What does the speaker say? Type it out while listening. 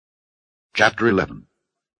Chapter 11.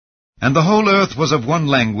 And the whole earth was of one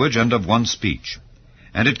language and of one speech.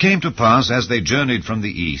 And it came to pass, as they journeyed from the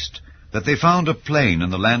east, that they found a plain in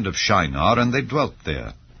the land of Shinar, and they dwelt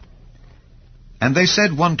there. And they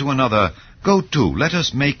said one to another, Go to, let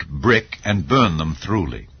us make brick, and burn them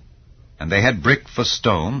throughly. And they had brick for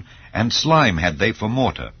stone, and slime had they for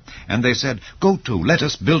mortar. And they said, Go to, let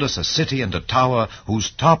us build us a city and a tower,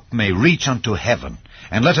 whose top may reach unto heaven.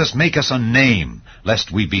 And let us make us a name,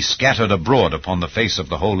 lest we be scattered abroad upon the face of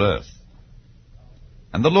the whole earth.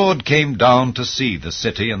 And the Lord came down to see the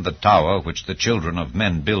city and the tower which the children of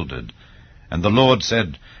men builded. And the Lord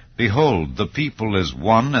said, Behold, the people is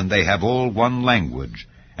one, and they have all one language,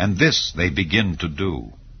 and this they begin to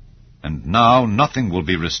do. And now nothing will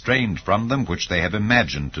be restrained from them which they have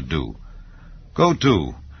imagined to do. Go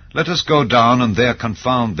to, let us go down and there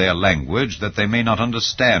confound their language, that they may not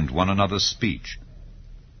understand one another's speech.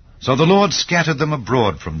 So the Lord scattered them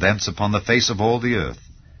abroad from thence upon the face of all the earth,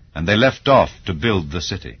 and they left off to build the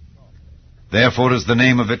city. Therefore is the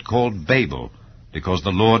name of it called Babel, because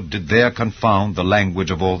the Lord did there confound the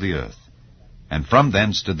language of all the earth. And from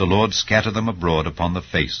thence did the Lord scatter them abroad upon the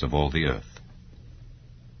face of all the earth.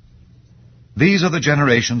 These are the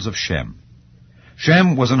generations of Shem.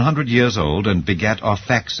 Shem was 100 years old, and begat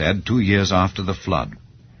Arphaxad 2 years after the flood.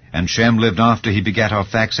 And Shem lived after he begat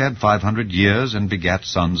Arphaxad 500 years, and begat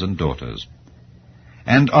sons and daughters.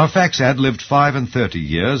 And Arphaxad lived 35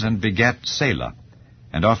 years, and begat Salah.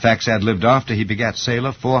 And Arphaxad lived after he begat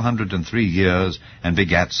Salah 403 years, and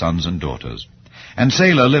begat sons and daughters. And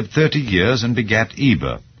Salah lived 30 years, and begat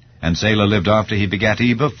Eber. And Salah lived after he begat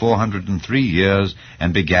Eber 403 years,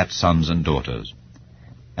 and begat sons and daughters.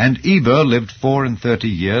 And Eber lived 34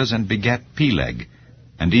 years, and begat Peleg.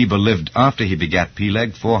 And Eber lived after he begat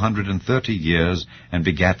Peleg 430 years, and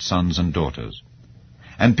begat sons and daughters.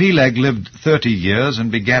 And Peleg lived 30 years,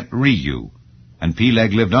 and begat Reu. And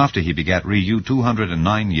Peleg lived after he begat Reu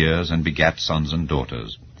 209 years, and begat sons and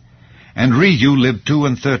daughters. And Reu lived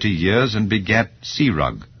 32 years, and begat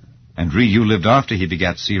Serug. And Reu lived after he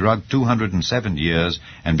begat Serug 207 years,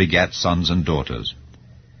 and begat sons and daughters.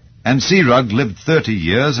 And Serug lived 30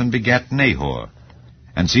 years, and begat Nahor.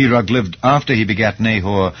 And Serug lived after he begat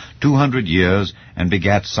Nahor 200 years, and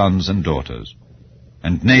begat sons and daughters.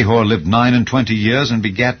 And Nahor lived 29 years, and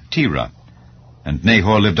begat Terah. And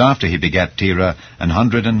Nahor lived after he begat Terah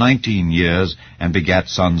 119 years, and begat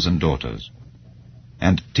sons and daughters.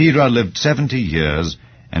 And Terah lived 70 years,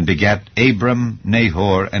 and begat Abram,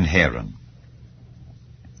 Nahor, and Haran.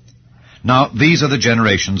 Now these are the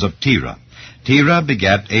generations of Terah. Terah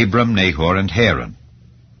begat Abram, Nahor, and Haran.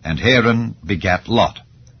 And Haran begat Lot.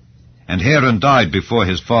 And Haran died before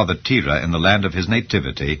his father Terah in the land of his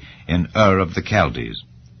nativity, in Ur of the Chaldees.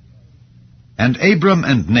 And Abram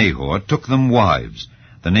and Nahor took them wives.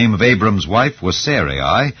 The name of Abram's wife was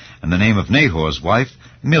Sarai, and the name of Nahor's wife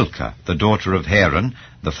Milcah, the daughter of Haran,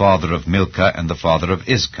 the father of Milcah and the father of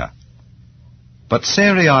Iscah. But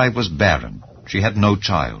Sarai was barren; she had no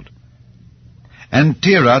child. And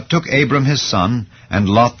Terah took Abram his son, and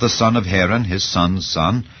Lot the son of Haran his son's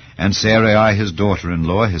son, and Sarai his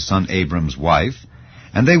daughter-in-law, his son Abram's wife,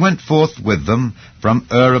 and they went forth with them from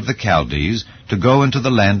Ur of the Chaldees to go into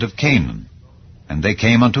the land of Canaan. And they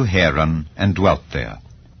came unto Haran, and dwelt there.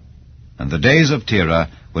 And the days of Terah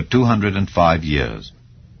were 205 years,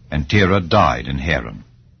 and Terah died in Haran.